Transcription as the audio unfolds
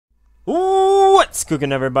What's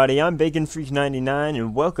cooking, everybody? I'm BaconFreak99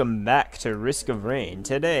 and welcome back to Risk of Rain.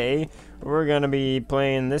 Today we're gonna be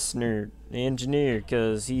playing this nerd, the engineer,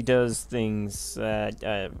 because he does things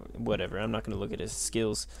whatever. I'm not gonna look at his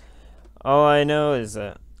skills. All I know is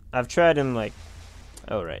I've tried him like,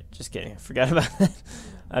 oh right, just kidding, I forgot about that.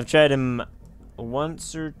 I've tried him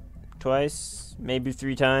once or twice, maybe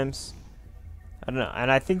 3 times. I don't know,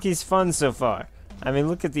 and I think he's fun so far. I mean,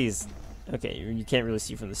 look at these. Okay, you can't really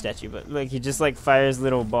see from the statue, but like he just like fires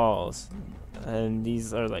little balls, and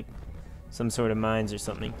these are like some sort of mines or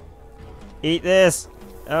something. Eat this!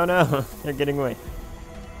 Oh no, they're getting away.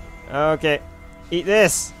 Okay, eat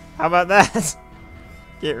this! How about that?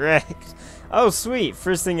 Get wrecked. Oh sweet,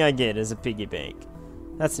 first thing I get is a piggy bank.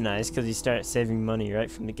 That's nice, because you start saving money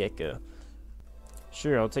right from the get-go.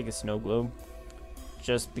 Sure, I'll take a snow globe,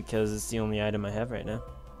 just because it's the only item I have right now.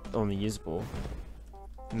 Only usable.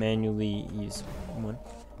 Manually use one.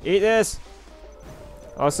 Eat this!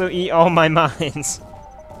 Also eat all my mines.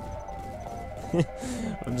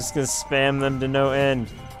 I'm just gonna spam them to no end.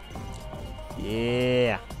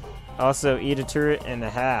 Yeah. Also eat a turret and a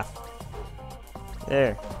half.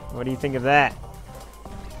 There. What do you think of that?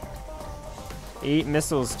 Eat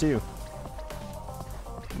missiles too.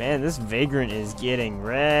 Man, this vagrant is getting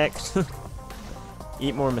wrecked.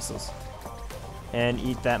 Eat more missiles. And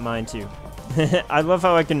eat that mine too. I love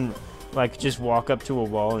how I can, like, just walk up to a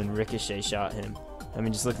wall and ricochet shot him. I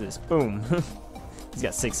mean, just look at this. Boom. He's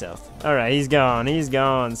got 6 health. Alright, he's gone. He's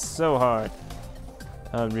gone so hard.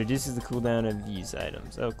 Reduces the cooldown of these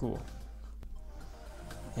items. Oh, cool.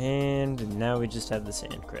 And now we just have the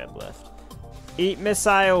sand crab left. Eat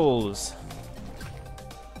missiles!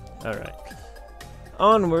 Alright.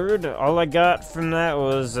 Onward. All I got from that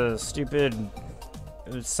was a stupid...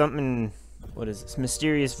 It was something... What is this?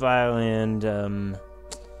 Mysterious vial and,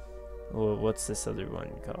 well, what's this other one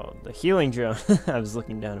called? The healing drone. I was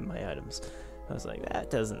looking down at my items. I was like,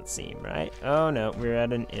 that doesn't seem right. Oh no, we're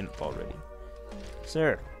at an imp already.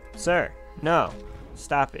 Sir, no,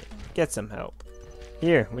 stop it. Get some help.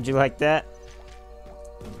 Here, would you like that?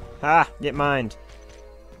 Ha, get mined.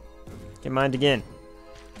 Get mined again.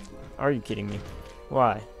 Are you kidding me?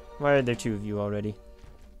 Why? Why are there 2 of you already?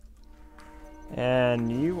 And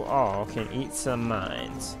you all can eat some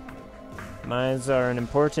mines. Mines are an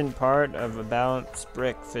important part of a balanced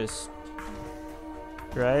breakfast.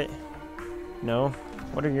 Right? No?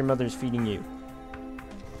 What are your mothers feeding you?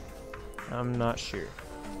 I'm not sure.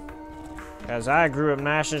 As I grew up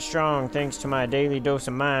nice and strong thanks to my daily dose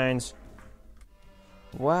of mines.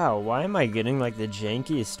 Wow, why am I getting like the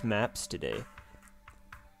jankiest maps today?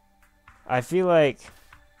 I feel like...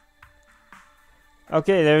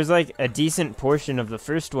 Okay, there's like a decent portion of the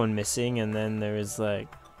first one missing, and then there's like...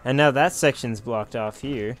 And now that section's blocked off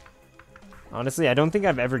here. Honestly, I don't think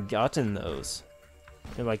I've ever gotten those.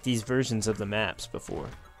 Or like these versions of the maps before.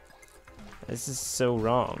 This is so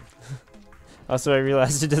wrong. Also, I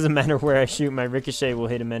realized it doesn't matter where I shoot, my ricochet will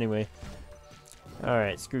hit him anyway.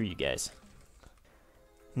 Alright, screw you guys.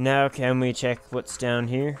 Now can we check what's down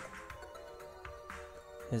here?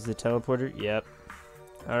 Is the teleporter? Yep.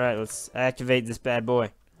 Alright, let's activate this bad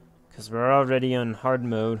boy. Because we're already on hard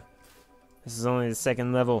mode. This is only the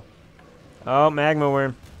 2nd level. Oh, magma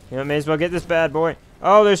worm. You know, may as well get this bad boy.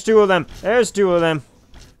 Oh, there's 2 of them. There's 2 of them.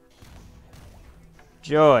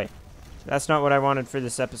 Joy. That's not what I wanted for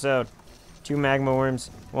this episode. 2 magma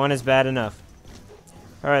worms. 1 is bad enough.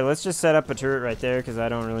 Alright, let's just set up a turret right there, because I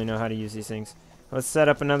don't really know how to use these things. Let's set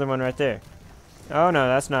up another one right there. Oh, no,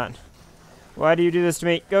 that's not. Why do you do this to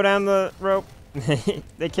me? Go down the rope.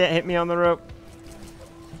 They can't hit me on the rope.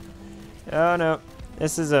 Oh no,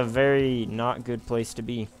 this is a very not good place to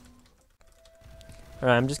be.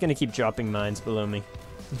 Alright, I'm just gonna keep dropping mines below me.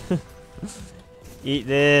 Eat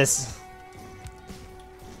this.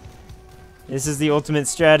 This is the ultimate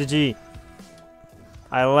strategy.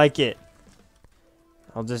 I like it.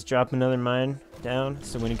 I'll just drop another mine down,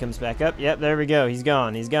 so when he comes back up, yep, there we go, he's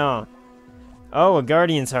gone, he's gone. Oh, a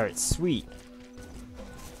guardian's heart, sweet.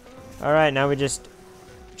 Alright, now we just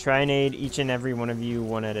try and aid each and every one of you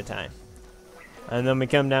one at a time. And then we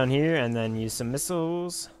come down here and then use some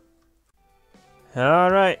missiles.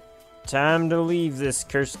 Alright, time to leave this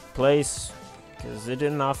cursed place. Because it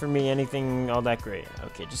didn't offer me anything all that great.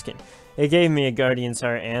 Okay, just kidding. It gave me a guardian's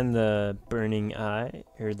heart and the burning eye.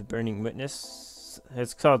 Or the burning witness.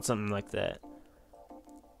 It's called something like that.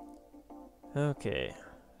 Okay.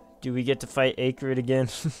 Do we get to fight Acrid again?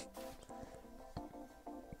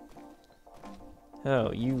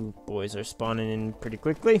 Oh, you boys are spawning in pretty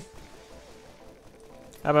quickly.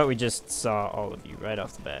 How about we just saw all of you right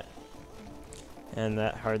off the bat? And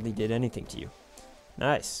that hardly did anything to you.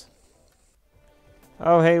 Nice.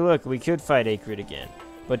 Oh, hey, look, we could fight Acrid again.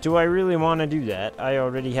 But do I really want to do that? I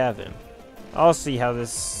already have him. I'll see how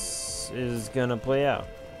this is gonna play out.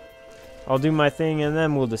 I'll do my thing and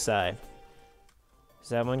then we'll decide. Is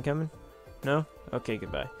that one coming? No? Okay,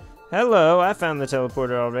 goodbye. Hello, I found the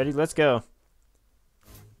teleporter already. Let's go.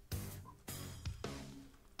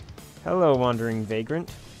 Hello, wandering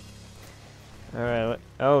vagrant. Alright,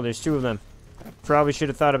 oh, there's 2 of them. Probably should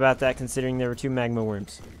have thought about that considering there were 2 magma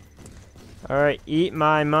worms. Alright, eat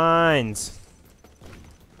my mines.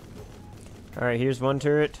 Alright, here's 1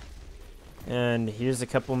 turret. And here's a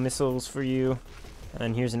couple missiles for you.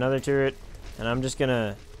 And here's another turret. And I'm just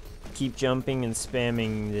gonna keep jumping and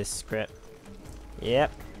spamming this crap.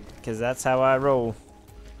 Yep, because that's how I roll.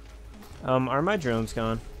 Are my drones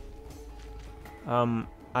gone?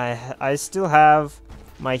 I still have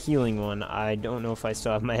my healing one. I don't know if I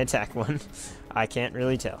still have my attack one. I can't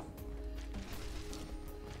really tell.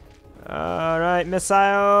 Alright,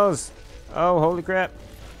 missiles! Oh, holy crap.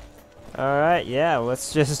 Alright, yeah,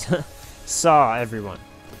 let's just saw everyone.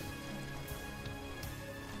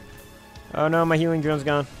 Oh no, my healing drone's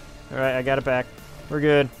gone. Alright, I got it back. We're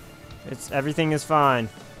good. Everything is fine.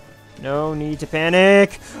 No need to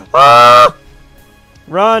panic. Ah!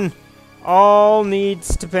 Run! All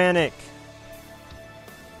needs to panic.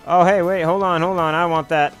 Oh, hey, wait, hold on. I want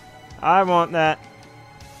that. I want that.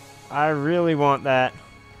 I really want that.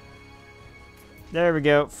 There we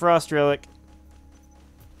go. Frost relic.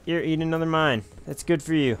 Here, eat another mine. That's good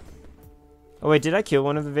for you. Oh, wait, did I kill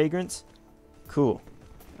one of the vagrants? Cool.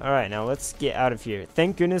 Alright, now let's get out of here.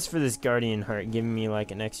 Thank goodness for this guardian heart giving me like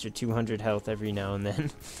an extra 200 health every now and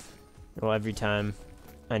then. Well, every time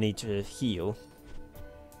I need to heal.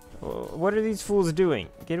 What are these fools doing?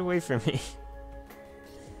 Get away from me.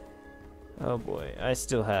 Oh boy, I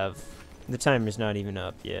still have... The timer's not even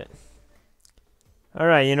up yet.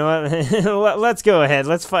 Alright, you know what? Let's go ahead.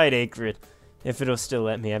 Let's fight Acrid. If it'll still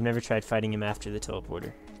let me. I've never tried fighting him after the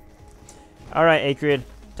teleporter. Alright, Acrid.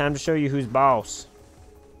 Time to show you who's boss.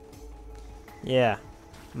 Yeah.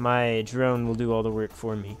 My drone will do all the work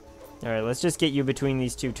for me. Alright, let's just get you between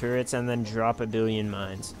these 2 turrets and then drop a billion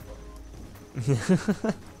mines.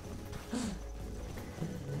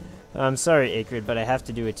 I'm sorry, Acrid, but I have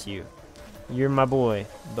to do it to you. You're my boy,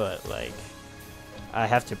 but, like, I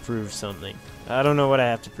have to prove something. I don't know what I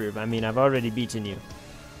have to prove. I mean, I've already beaten you.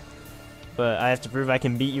 But I have to prove I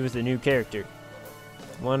can beat you with a new character.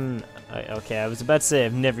 Okay, I was about to say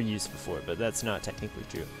I've never used before, but that's not technically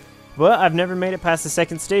true. But I've never made it past the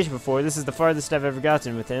 2nd stage before. This is the farthest I've ever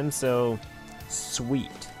gotten with him, so sweet.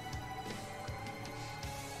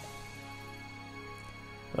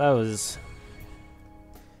 Well, that was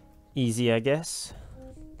easy, I guess.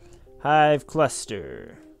 Hive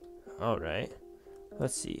cluster. Alright.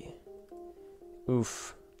 Let's see.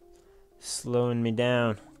 Oof. Slowing me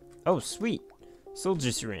down. Oh, sweet.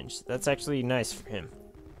 Soldier syringe. That's actually nice for him.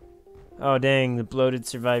 Oh, dang. The bloated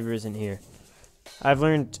survivor isn't here. I've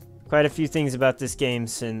learned quite a few things about this game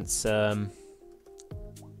since I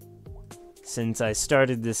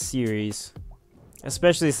started this series.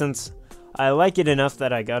 Especially since I like it enough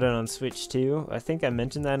that I got it on Switch too. I think I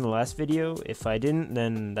mentioned that in the last video. If I didn't,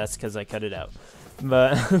 then that's because I cut it out.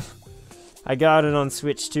 But I got it on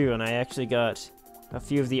Switch too, and I actually got a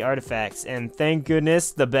few of the artifacts. And thank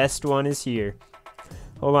goodness the best one is here.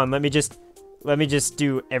 Hold on, let me just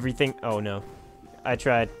do everything. Oh no, I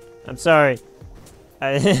tried. I'm sorry.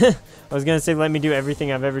 I was gonna say let me do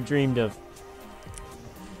everything I've ever dreamed of.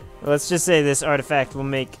 Let's just say this artifact will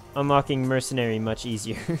make unlocking Mercenary much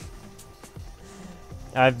easier.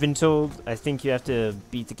 I've been told, I think you have to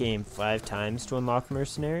beat the game 5 times to unlock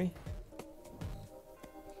Mercenary.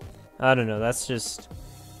 I don't know, that's just...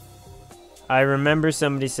 I remember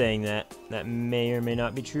somebody saying that. That may or may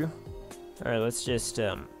not be true. Alright, let's just,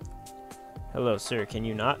 hello, sir, can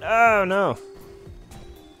you not? Oh, no!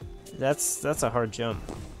 That's a hard jump.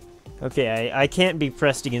 Okay, I can't be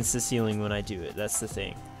pressed against the ceiling when I do it, that's the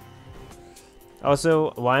thing. Also,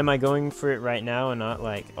 why am I going for it right now and not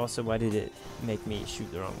like... Also, why did it make me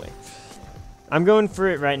shoot the wrong way? I'm going for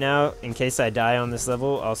it right now in case I die on this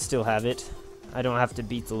level. I'll still have it. I don't have to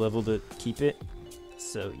beat the level to keep it.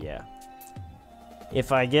 So, yeah.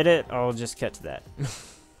 If I get it, I'll just cut to that.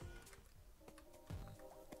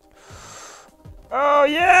 Oh,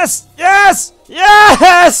 yes! Yes!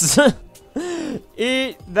 Yes!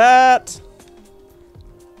 Eat that!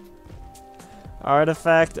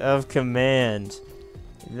 Artifact of Command.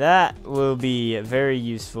 That will be very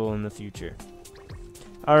useful in the future.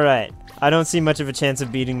 Alright. I don't see much of a chance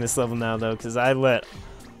of beating this level now, though, because I let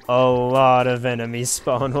a lot of enemies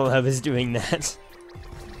spawn while I was doing that.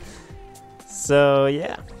 So,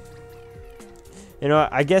 yeah. You know,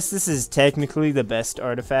 I guess this is technically the best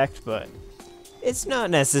artifact, but it's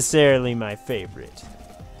not necessarily my favorite.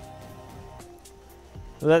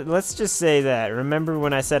 Let's just say that. Remember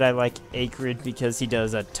when I said I like Acrid because he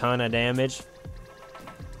does a ton of damage?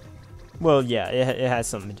 Well, yeah, it has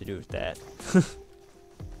something to do with that.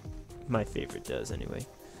 My favorite does, anyway.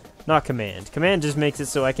 Not Command. Command just makes it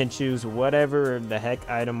so I can choose whatever the heck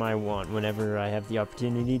item I want whenever I have the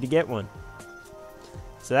opportunity to get one.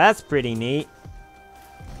 So that's pretty neat.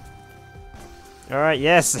 Alright,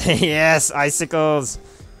 yes, yes, icicles.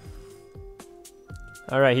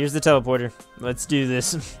 Alright, here's the teleporter. Let's do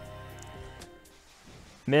this.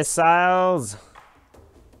 Missiles.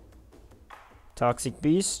 Toxic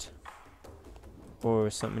Beast. Or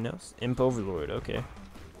something else. Imp Overlord, okay.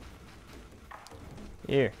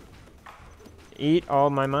 Here. Eat all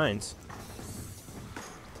my mines.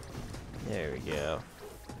 There we go.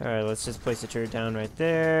 Alright, let's just place a turret down right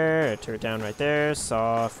there. A turret down right there.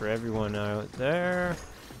 Saw for everyone out there.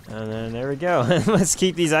 And then there we go. Let's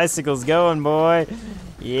keep these icicles going, boy.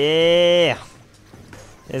 Yeah.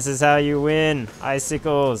 This is how you win.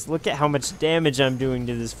 Icicles. Look at how much damage I'm doing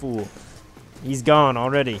to this fool. He's gone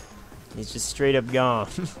already. He's just straight up gone.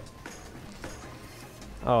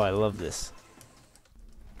 Oh, I love this.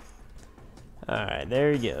 Alright,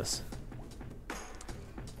 there he goes.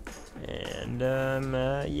 And,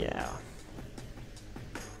 yeah.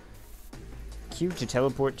 Q to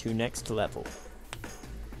teleport to next level.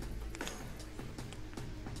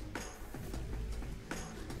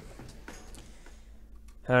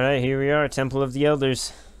 Alright, here we are, Temple of the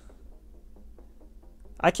Elders.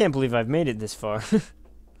 I can't believe I've made it this far.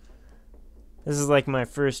 This is like my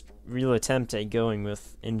first real attempt at going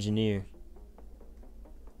with Engineer.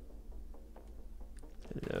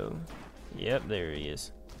 Hello. Yep, there he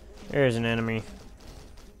is. There's an enemy.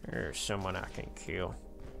 There's someone I can kill.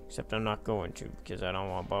 Except I'm not going to because I don't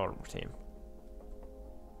want to bother with him.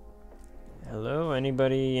 Hello,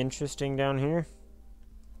 anybody interesting down here?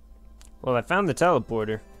 Well, I found the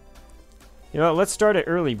teleporter. You know what, let's start it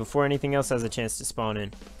early before anything else has a chance to spawn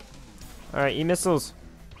in. Alright, E-missiles.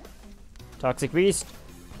 Toxic Beast,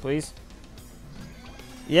 please.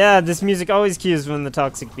 Yeah, this music always cues when the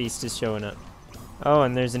Toxic Beast is showing up. Oh,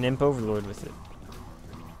 and there's an Imp Overlord with it.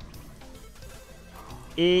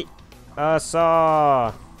 Eat a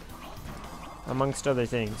saw! Amongst other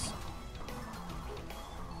things.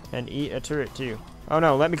 And eat a turret, too. Oh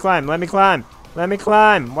no, let me climb, let me climb! Let me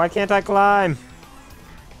climb! Why can't I climb?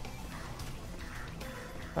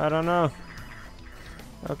 I don't know.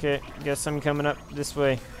 Okay, guess I'm coming up this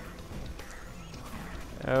way.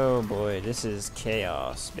 Oh boy, this is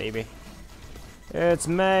chaos, baby. It's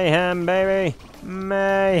mayhem, baby!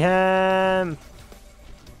 Mayhem!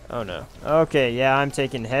 Oh no. Okay, yeah, I'm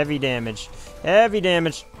taking heavy damage. Heavy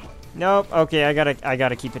damage! Nope, okay, I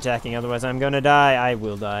gotta keep attacking, otherwise I'm gonna die. I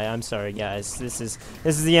will die. I'm sorry, guys. This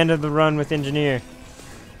is the end of the run with Engineer.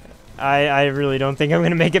 I really don't think I'm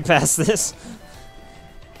gonna make it past this.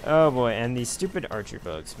 Oh boy, and these stupid archer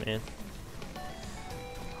bugs, man.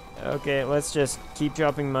 Okay, let's just keep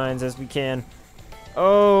dropping mines as we can.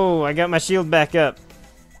 Oh, I got my shield back up.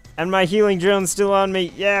 And my healing drone's still on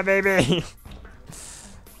me. Yeah, baby!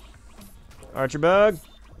 Archer bug.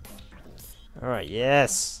 Alright,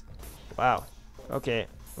 yes. Wow. Okay,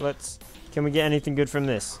 can we get anything good from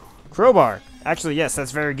this? Crowbar! Actually, yes,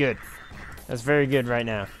 that's very good. That's very good right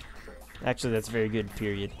now. Actually, that's very good,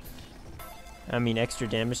 period. I mean, extra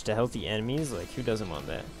damage to healthy enemies? Like, who doesn't want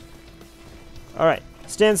that? Alright,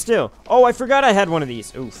 stand still. Oh, I forgot I had one of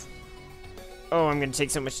these. Oof. Oh, I'm gonna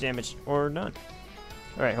take so much damage. Or none.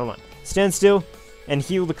 Alright, hold on. Stand still and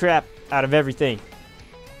heal the crap out of everything.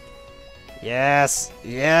 Yes!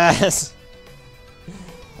 Yes!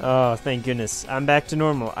 Oh, thank goodness. I'm back to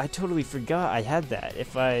normal. I totally forgot I had that.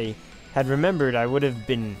 If I had remembered, I would have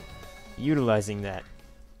been utilizing that.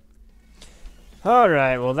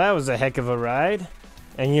 Alright, well that was a heck of a ride.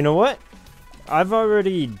 And you know what? I've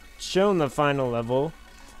already shown the final level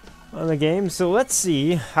on the game, so let's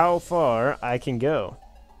see how far I can go.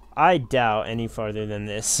 I doubt any farther than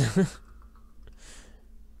this.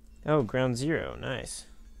 Oh, ground zero. Nice.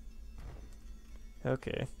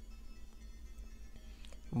 Okay.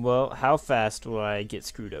 Well, how fast will I get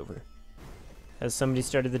screwed over? Has somebody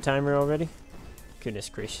started the timer already? Goodness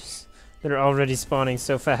gracious. They're already spawning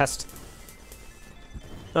so fast.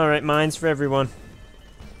 Alright, mines for everyone.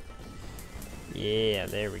 Yeah,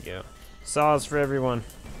 there we go. Saws for everyone.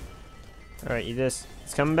 Alright, eat this.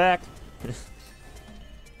 It's coming back.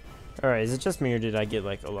 Alright, is it just me or did I get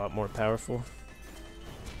like a lot more powerful?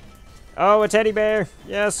 Oh, a teddy bear!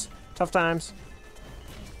 Yes! Tough times.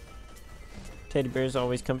 Teddy bears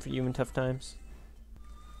always come for you in tough times.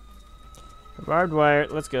 Barbed wire.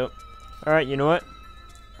 Let's go. Alright, you know what?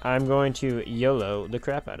 I'm going to YOLO the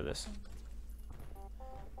crap out of this.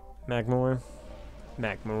 Magma worm.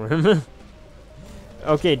 Magma worm.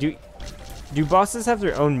 Okay, do bosses have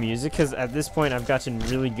their own music? Because at this point I've gotten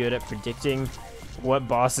really good at predicting what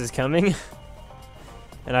boss is coming.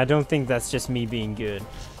 And I don't think that's just me being good.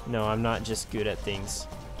 No, I'm not just good at things.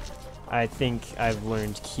 I think I've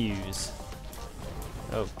learned cues.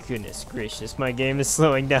 Oh, goodness gracious. My game is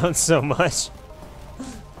slowing down so much.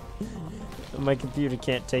 My computer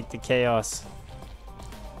can't take the chaos.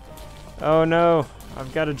 Oh, no.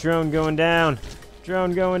 I've got a drone going down.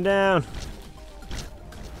 Drone going down.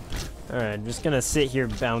 Alright, I'm just gonna sit here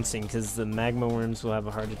bouncing because the magma worms will have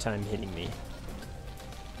a harder time hitting me.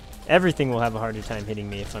 Everything will have a harder time hitting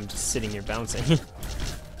me if I'm just sitting here bouncing.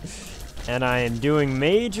 And I am doing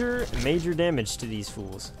major damage to these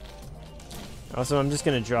fools. Also, I'm just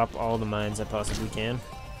gonna drop all the mines I possibly can.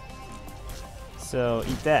 So,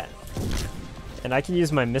 eat that. And I can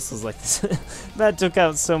use my missiles like this. That took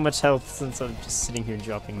out so much health since I'm just sitting here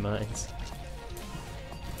dropping mines.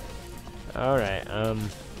 Alright,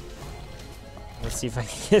 let's see if I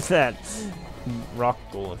can get that rock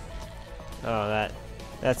golem. Oh,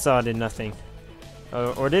 that saw did nothing.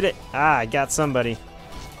 Oh, or did it? Ah, I got somebody.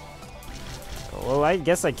 Well, I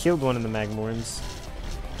guess I killed one of the magma worms.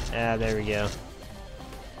 Ah, there we go.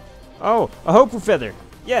 Oh, a Hopu feather.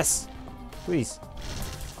 Yes, please.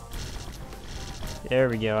 There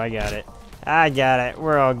we go. I got it. I got it.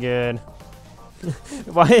 We're all good.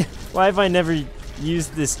 Why have I never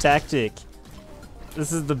used this tactic?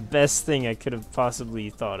 This is the best thing I could have possibly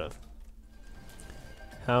thought of.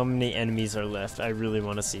 How many enemies are left? I really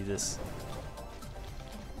want to see this.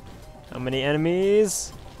 How many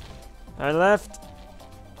enemies are left?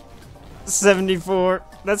 74.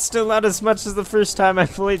 That's still not as much as the first time I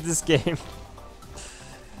played this game.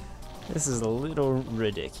 This is a little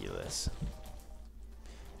ridiculous.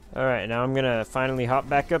 Alright, now I'm gonna finally hop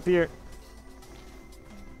back up here.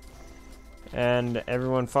 And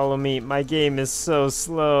everyone follow me. My game is so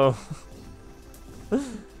slow.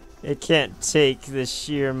 It can't take the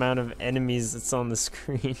sheer amount of enemies that's on the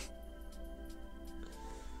screen.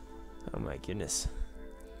 Oh my goodness.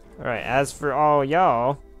 Alright, as for all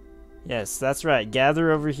y'all, yes, that's right.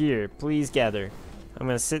 Gather over here. Please gather. I'm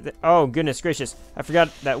gonna sit oh, goodness gracious. I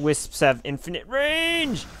forgot that wisps have infinite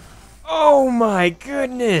range. Oh my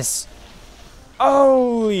goodness.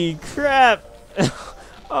 Holy crap.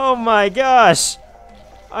 Oh my gosh.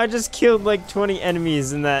 I just killed like 20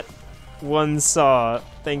 enemies in that one saw,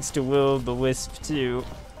 thanks to Will the Wisp too.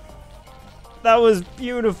 That was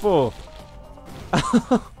beautiful.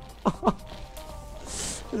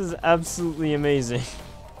 This is absolutely amazing.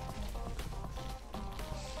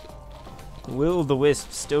 Will the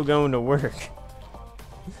Wisp still going to work.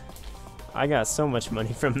 I got so much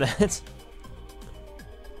money from that.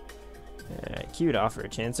 Cute offer,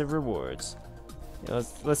 chance of rewards. Yeah,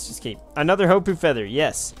 let's just keep another Hopu feather.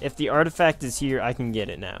 Yes, if the artifact is here, I can get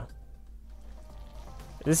it now.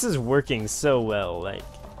 This is working so well. Like,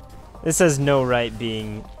 this has no right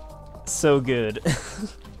being so good.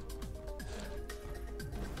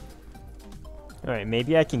 All right,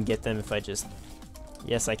 maybe I can get them if I just.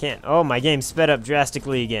 Yes, I can. Oh, my game sped up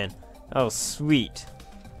drastically again. Oh, sweet.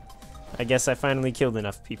 I guess I finally killed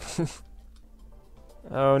enough people.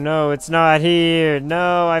 Oh no, it's not here.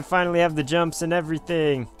 No, I finally have the jumps and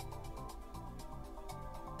everything.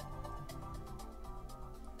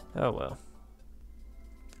 Oh well.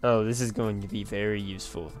 Oh, this is going to be very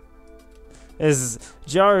useful. This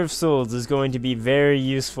Jar of Souls is going to be very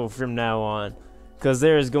useful from now on. Because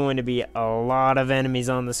there is going to be a lot of enemies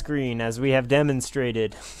on the screen, as we have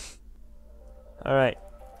demonstrated. Alright.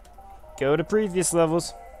 Go to previous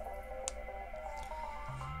levels.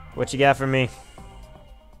 What you got for me?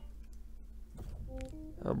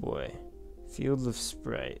 Oh boy. Field of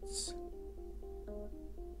Sprites.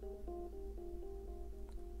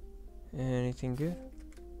 Anything good?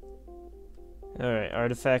 Alright,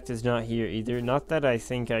 artifact is not here either. Not that I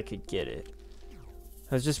think I could get it.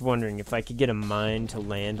 I was just wondering if I could get a mine to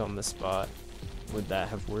land on the spot. Would that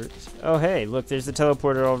have worked? Oh hey, look, there's the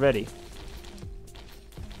teleporter already.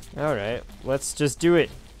 Alright, let's just do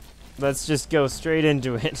it. Let's just go straight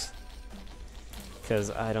into it. Because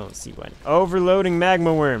I don't see why. Overloading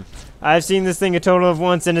magma worm. I've seen this thing a total of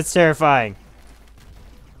once and it's terrifying.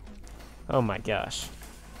 Oh my gosh.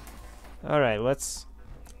 Alright, let's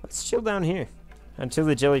chill down here. Until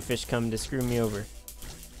the jellyfish come to screw me over.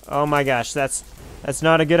 Oh my gosh, that's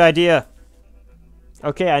not a good idea.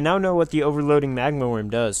 Okay, I now know what the overloading magma worm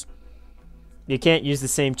does. You can't use the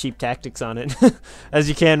same cheap tactics on it as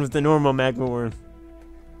you can with the normal magma worm.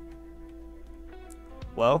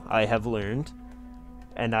 well, I have learned.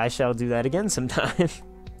 And I shall do that again sometime.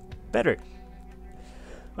 Better.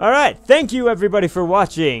 Alright, thank you everybody for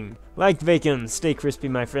watching. Like bacon, stay crispy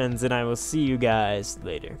my friends, and I will see you guys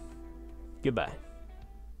later. Goodbye.